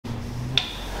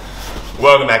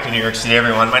Welcome back to New York City,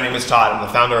 everyone. My name is Todd. I'm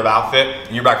the founder of Outfit,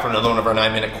 and you're back for another one of our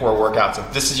 9-minute core workouts.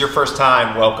 If this is your first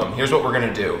time, welcome. Here's what we're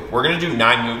gonna do. We're gonna do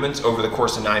 9 movements over the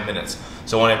course of 9 minutes,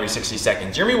 so one every 60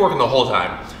 seconds. You're gonna be working the whole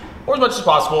time, or as much as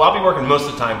possible. I'll be working most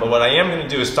of the time, but what I am gonna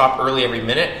do is stop early every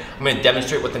minute. I'm gonna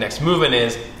demonstrate what the next movement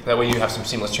is. That way you have some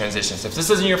seamless transitions. If this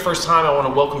isn't your first time, I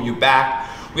wanna welcome you back.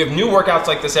 We have new workouts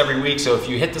like this every week, so if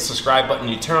you hit the subscribe button,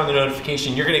 you turn on the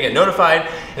notification, you're gonna get notified,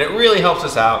 and it really helps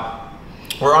us out.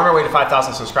 We're on our way to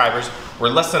 5,000 subscribers. We're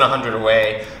less than 100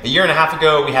 away. A year and a half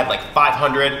ago, we had like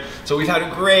 500. So we've had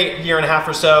a great year and a half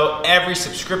or so. Every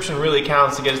subscription really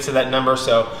counts to get us to that number.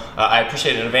 So I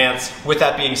appreciate it in advance. With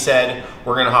that being said,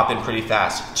 we're gonna hop in pretty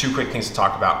fast. 2 quick things to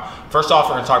talk about. First off,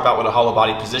 we're gonna talk about what a hollow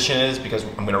body position is because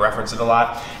I'm gonna reference it a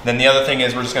lot. Then the other thing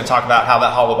is we're just gonna talk about how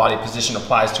that hollow body position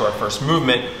applies to our first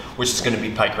movement, which is gonna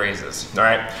be pike raises, all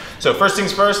right? So first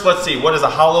things first, let's see, what is a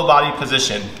hollow body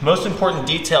position? Most important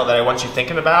detail that I want you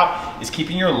thinking about is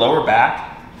keeping your lower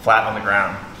back flat on the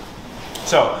ground.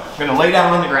 So I'm gonna lay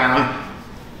down on the ground.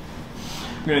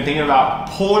 I'm gonna think about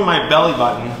pulling my belly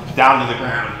button down to the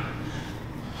ground.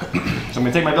 So I'm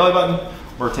gonna take my belly button,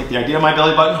 or take the idea of my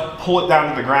belly button, pull it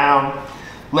down to the ground.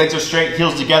 Legs are straight,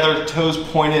 heels together, toes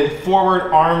pointed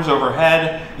forward, arms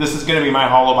overhead. This is gonna be my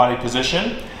hollow body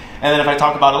position. And then if I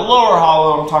talk about a lower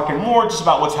hollow, I'm talking more just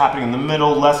about what's happening in the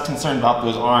middle, less concerned about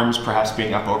those arms perhaps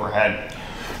being up overhead.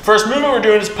 First movement we're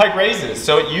doing is pike raises.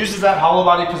 So it uses that hollow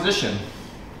body position.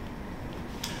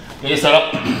 You set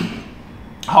up,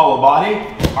 hollow body,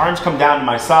 arms come down to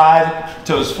my side,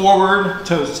 toes forward,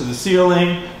 toes to the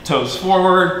ceiling, toes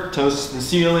forward, toes to the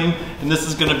ceiling, and this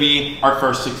is gonna be our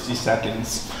first 60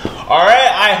 seconds. All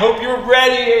right, I hope you're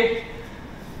ready.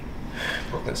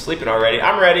 Brooklyn's sleeping already.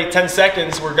 I'm ready. 10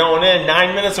 seconds. We're going in.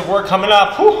 9 minutes of work coming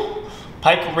up. Whew.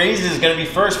 Pike raises is going to be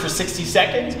first for 60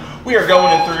 seconds. We are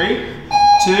going in 3,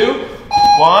 2,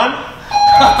 1.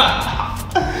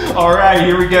 All right,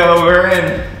 here we go. We're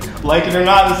in. Like it or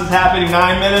not, this is happening.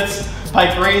 9 minutes.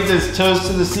 Pike raises. Toes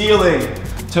to the ceiling.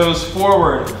 Toes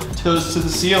forward. Toes to the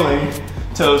ceiling.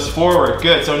 Toes forward.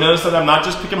 Good. So notice that I'm not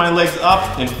just picking my legs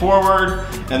up and forward,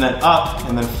 and then up,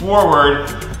 and then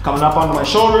forward. Coming up onto my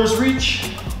shoulders,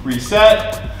 reach,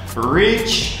 reset,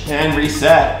 reach, and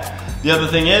reset. The other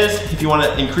thing is, if you want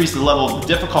to increase the level of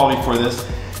difficulty for this,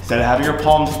 instead of having your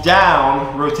palms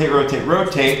down, rotate, rotate,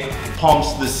 rotate,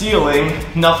 palms to the ceiling,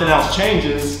 nothing else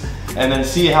changes, and then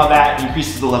see how that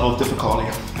increases the level of difficulty.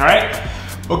 All right?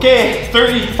 Okay,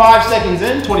 35 seconds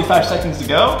in, 25 seconds to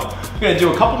go. I'm gonna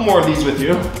do a couple more of these with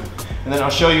you, and then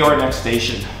I'll show you our next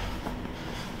station.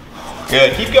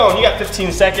 Good, keep going, you got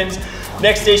 15 seconds.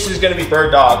 Next station is gonna be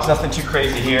bird dogs, nothing too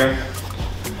crazy here.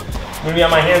 I'm gonna be on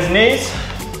my hands and knees.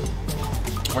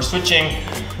 We're switching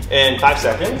in 5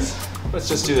 seconds. Let's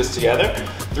just do this together.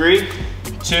 3,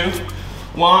 2,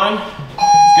 1.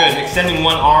 Good, extending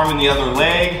one arm and the other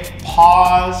leg.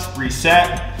 Pause,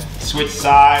 reset, switch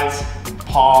sides,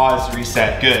 pause,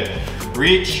 reset. Good.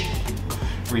 Reach,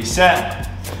 reset,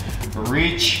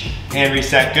 reach, and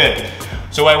reset. Good.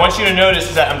 So what I want you to notice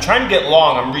is that I'm trying to get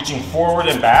long. I'm reaching forward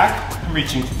and back.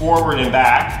 Reaching forward and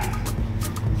back,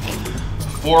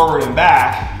 forward and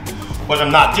back. What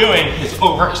I'm not doing is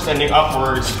overextending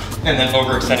upwards and then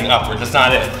overextending upwards. That's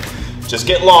not it. Just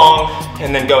get long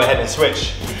and then go ahead and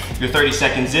switch. You're 30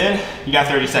 seconds in, you got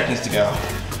 30 seconds to go.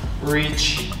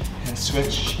 Reach and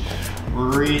switch,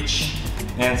 reach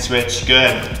and switch,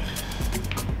 good.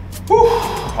 Whew.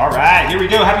 All right, here we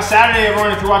go. Happy Saturday,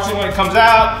 everyone, if you're watching when it comes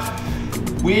out.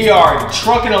 We are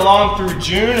trucking along through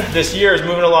June. This year is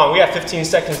moving along. We have 15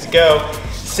 seconds to go.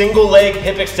 Single leg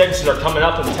hip extensions are coming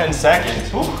up in 10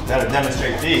 seconds. Whew, gotta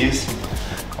demonstrate these.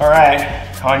 All right,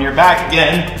 on your back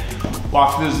again.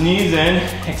 Walk those knees in,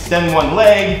 extend one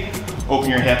leg,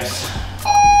 open your hips.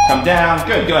 Come down,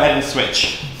 good, go ahead and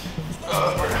switch.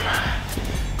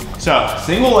 So,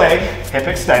 single leg, hip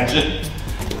extension.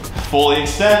 Fully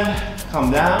extend,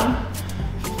 come down.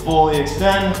 Fully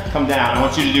extend, come down. I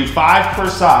want you to do 5 per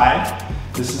side.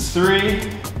 This is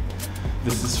 3,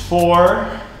 this is 4,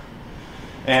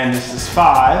 and this is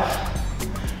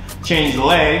 5. Change the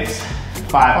legs,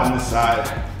 5 on this side.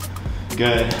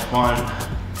 Good,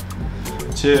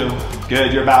 1, 2,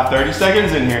 good. You're about 30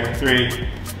 seconds in here. 3,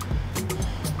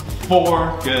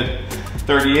 4, good.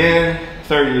 30 in,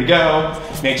 30 to go.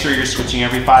 Make sure you're switching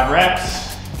every 5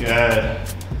 reps. Good.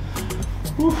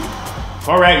 Whew.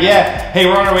 All right, yeah. Hey,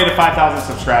 we're on our way to 5,000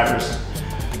 subscribers.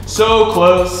 So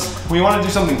close. We want to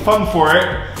do something fun for it.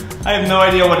 I have no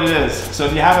idea what it is. So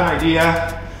if you have an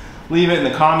idea, leave it in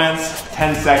the comments.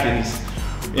 10 seconds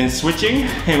in switching,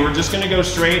 and we're just gonna go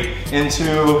straight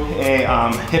into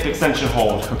a hip extension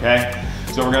hold, okay?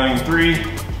 So we're going 3,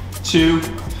 2,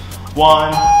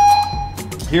 1.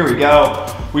 Here we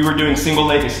go. We were doing single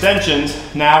leg extensions.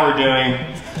 Now we're doing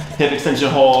hip extension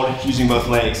hold using both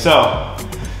legs. So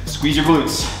squeeze your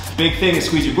glutes. Big thing is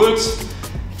squeeze your glutes.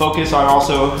 Focus on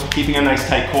also keeping a nice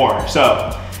tight core.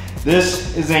 So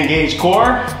this is an engaged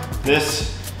core.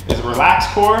 This is a relaxed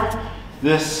core.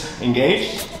 This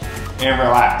engaged and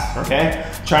relaxed, okay?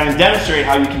 Trying to demonstrate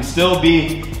how you can still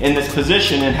be in this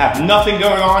position and have nothing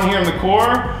going on here in the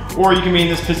core, or you can be in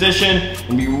this position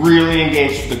and be really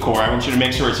engaged with the core. I want you to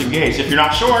make sure it's engaged. If you're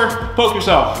not sure, poke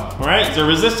yourself, all right? Is there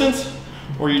resistance,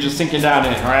 or are you just sinking down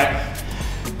in, all right?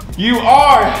 You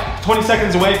are 20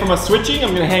 seconds away from us switching.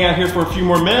 I'm gonna hang out here for a few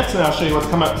more minutes and I'll show you what's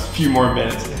coming up. A few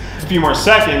more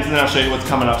seconds, and then I'll show you what's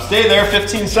coming up. Stay there,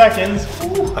 15 seconds.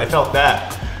 Ooh, I felt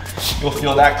that. You'll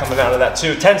feel that coming out of that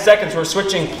too. 10 seconds, we're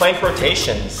switching plank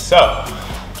rotations. So,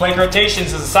 plank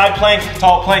rotations is a side plank,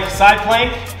 tall plank, side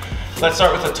plank. Let's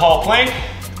start with a tall plank.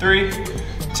 3,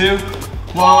 2,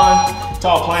 1,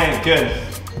 tall plank, good.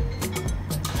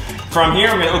 From here,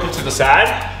 I'm gonna open to the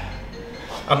side.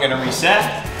 I'm gonna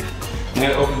reset. I'm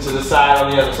gonna open to the side on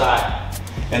the other side,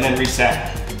 and then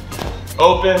reset.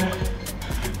 Open,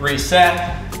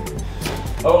 reset,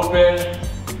 open,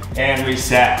 and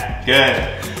reset.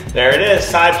 Good. There it is,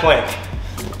 side plank,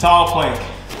 tall plank,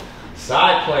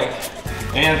 side plank,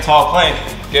 and tall plank.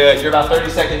 Good, you're about 30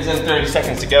 seconds in, 30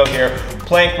 seconds to go here.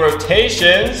 Plank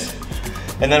rotations,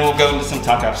 and then we'll go into some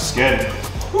tuck-ups. Good.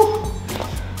 Whew.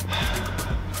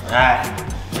 All right.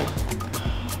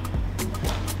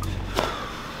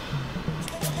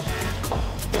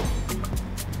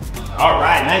 All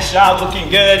right, nice job, looking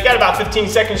good. Got about 15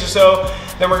 seconds or so.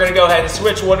 Then we're gonna go ahead and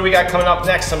switch. What do we got coming up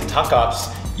next? Some tuck-ups.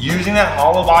 Using that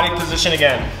hollow body position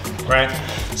again, right?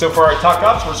 So for our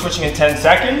tuck-ups, we're switching in 10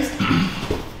 seconds.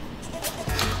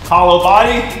 Hollow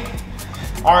body,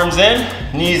 arms in,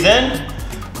 knees in,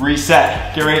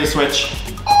 reset. Get ready to switch.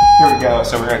 Here we go.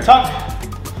 So we're gonna tuck,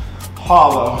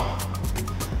 hollow,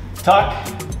 tuck,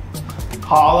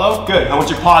 hollow. Good, I want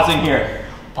you pausing here.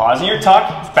 Pausing your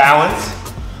tuck, balance.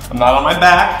 I'm not on my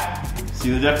back.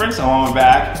 See the difference? I'm on my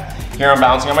back. Here I'm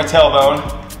bouncing on my tailbone.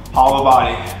 Hollow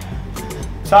body.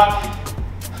 Tuck,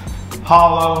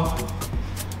 hollow,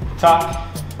 tuck,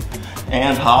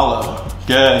 and hollow.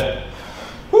 Good.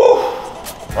 Whew.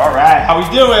 All right, how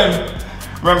we doing?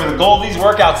 Remember, the goal of these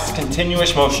workouts is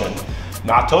continuous motion.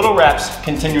 Not total reps,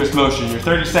 continuous motion. You're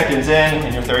 30 seconds in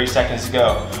and you're 30 seconds to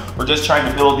go. We're just trying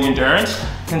to build the endurance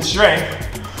and strength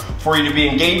for you to be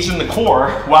engaged in the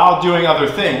core while doing other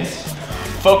things,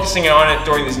 focusing on it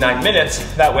during these 9 minutes.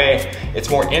 That way, it's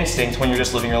more instinct when you're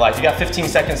just living your life. You got 15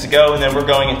 seconds to go, and then we're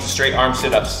going into straight arm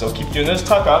sit-ups. So keep doing those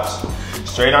tuck-ups.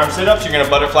 Straight arm sit-ups, you're gonna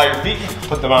butterfly your feet,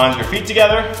 put them on your feet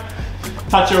together,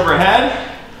 touch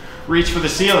overhead, reach for the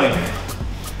ceiling.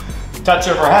 Touch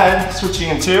overhead, switching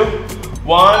in 2,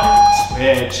 1,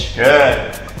 switch,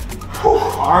 good. Whew.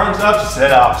 Arms up, sit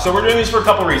up. So we're doing these for a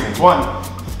couple reasons. 1,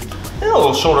 a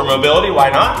little shoulder mobility, why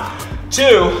not? 2,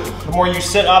 the more you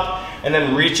sit up and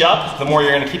then reach up, the more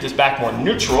you're gonna keep this back more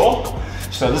neutral.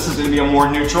 So this is gonna be a more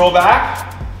neutral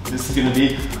back. This is gonna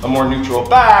be a more neutral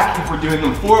back. If we're doing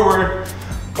them forward,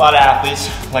 a lot of athletes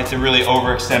like to really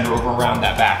overextend or over around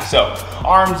that back. So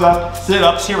arms up,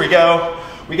 sit-ups, here we go.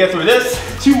 We get through this,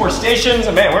 2 more stations,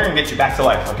 and man, we're gonna get you back to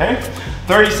life, okay?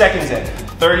 30 seconds in,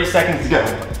 30 seconds to go.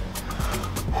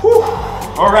 Whew.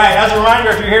 All right, as a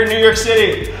reminder, if you're here in New York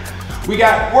City, we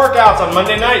got workouts on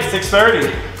Monday night,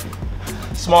 6:30.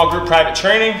 Small group private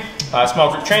training,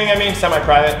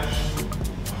 semi-private.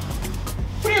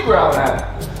 What are you growling at?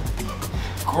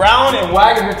 Growling and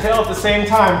wagging her tail at the same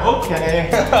time, okay.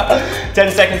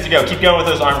 10 seconds to go, keep going with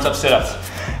those arms up sit-ups.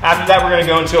 After that, we're gonna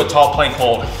go into a tall plank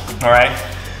hold, all right?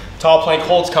 Tall plank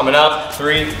holds coming up,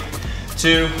 3,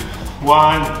 2,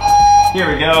 1, here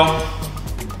we go.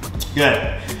 Good,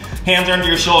 hands are under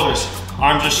your shoulders,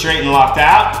 arms are straight and locked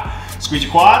out. Squeeze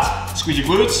your quads, squeeze your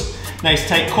glutes. Nice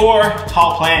tight core,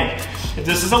 tall plank. If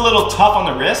this is a little tough on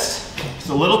the wrists,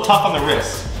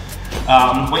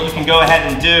 what you can go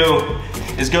ahead and do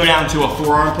is go down to a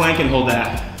forearm plank and hold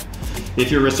that. If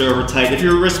your wrists are over tight. If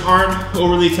your wrists aren't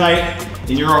overly tight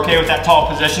and you're okay with that tall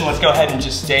position, let's go ahead and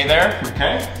just stay there,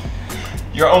 okay?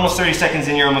 You're almost 30 seconds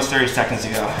in, you're almost 30 seconds to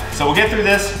go. So we'll get through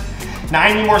this.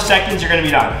 90 more seconds, you're gonna be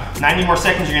done. 90 more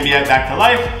seconds, you're gonna be back to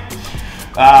life.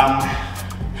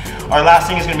 Our last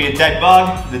thing is gonna be a dead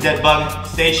bug. The dead bug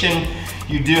station,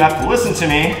 you do have to listen to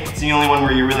me. It's the only one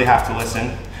where you really have to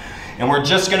listen. And we're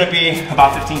just gonna be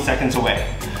about 15 seconds away.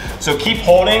 So keep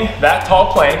holding that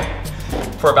tall plank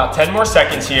for about 10 more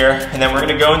seconds here, and then we're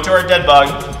gonna go into our dead bug,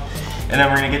 and then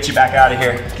we're gonna get you back out of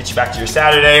here, get you back to your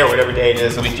Saturday or whatever day it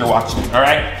is the week you're watching, all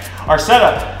right? Our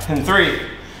setup in 3,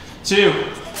 2,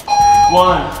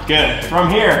 1. Good. From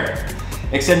here,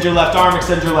 extend your left arm,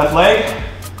 extend your left leg.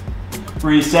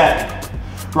 Reset.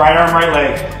 Right arm, right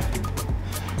leg.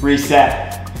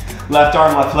 Reset. Left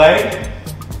arm, left leg.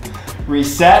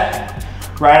 Reset.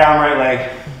 Right arm, right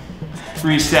leg.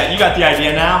 Reset. You got the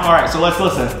idea now? All right, so let's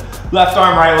listen. Left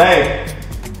arm, right leg.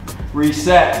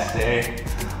 Reset. Stay.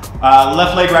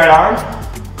 Left leg, right arm.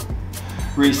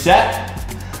 Reset.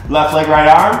 Left leg, right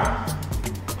arm.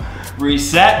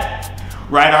 Reset.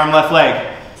 Right arm, left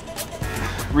leg.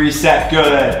 Reset.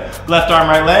 Good. Left arm,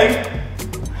 right leg.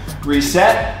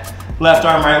 Reset. Left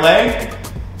arm, right leg.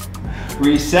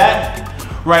 Reset.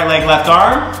 Right leg, left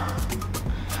arm.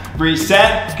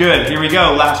 Reset. Good. Here we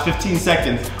go. Last 15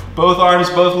 seconds. Both arms,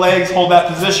 both legs. Hold that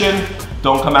position.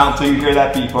 Don't come out until you hear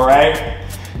that beep, all right?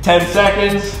 10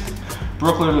 seconds.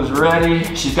 Brooklyn is ready.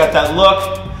 She's got that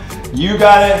look. You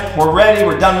got it. We're ready.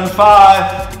 We're done in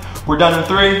 5. We're done in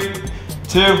 3,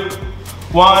 2,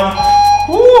 1.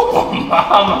 Woo,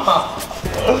 mama.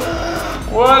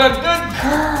 What a good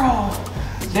girl.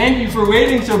 Thank you for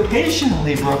waiting so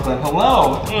patiently, Brooklyn.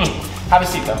 Hello. Have a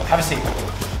seat, though. Have a seat.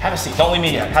 Have a seat. Don't leave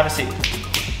me yet. Have a seat.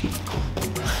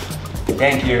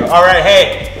 Thank you. All right,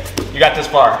 hey, you got this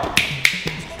far.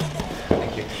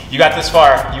 Thank you. You got this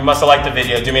far. You must have liked the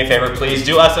video. Do me a favor, please.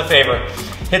 Do us a favor.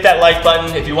 Hit that like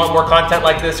button. If you want more content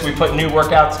like this, we put new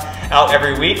workouts out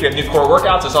every week. We have new core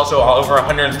workouts. There's also over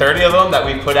 130 of them that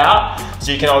we put out.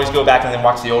 So you can always go back and then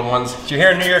watch the old ones. If you're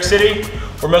here in New York City,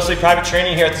 we're mostly private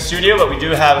training here at the studio, but we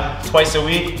do have twice a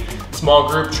week small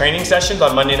group training sessions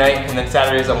on Monday night and then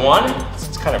Saturdays at 1. So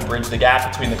it's kind of bridge the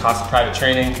gap between the cost of private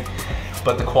training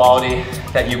but the quality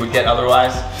that you would get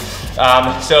otherwise.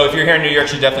 So if you're here in New York,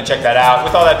 you should definitely check that out.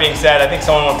 With all that being said, I think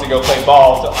someone wants to go play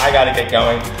ball, so I gotta get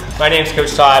going. My name's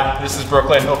Coach Todd. This is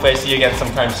Brooklyn. Hopefully I see you again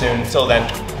sometime soon. Until then,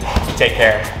 take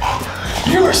care.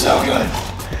 You were so good.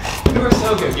 You were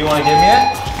so good. You wanna give me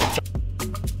it?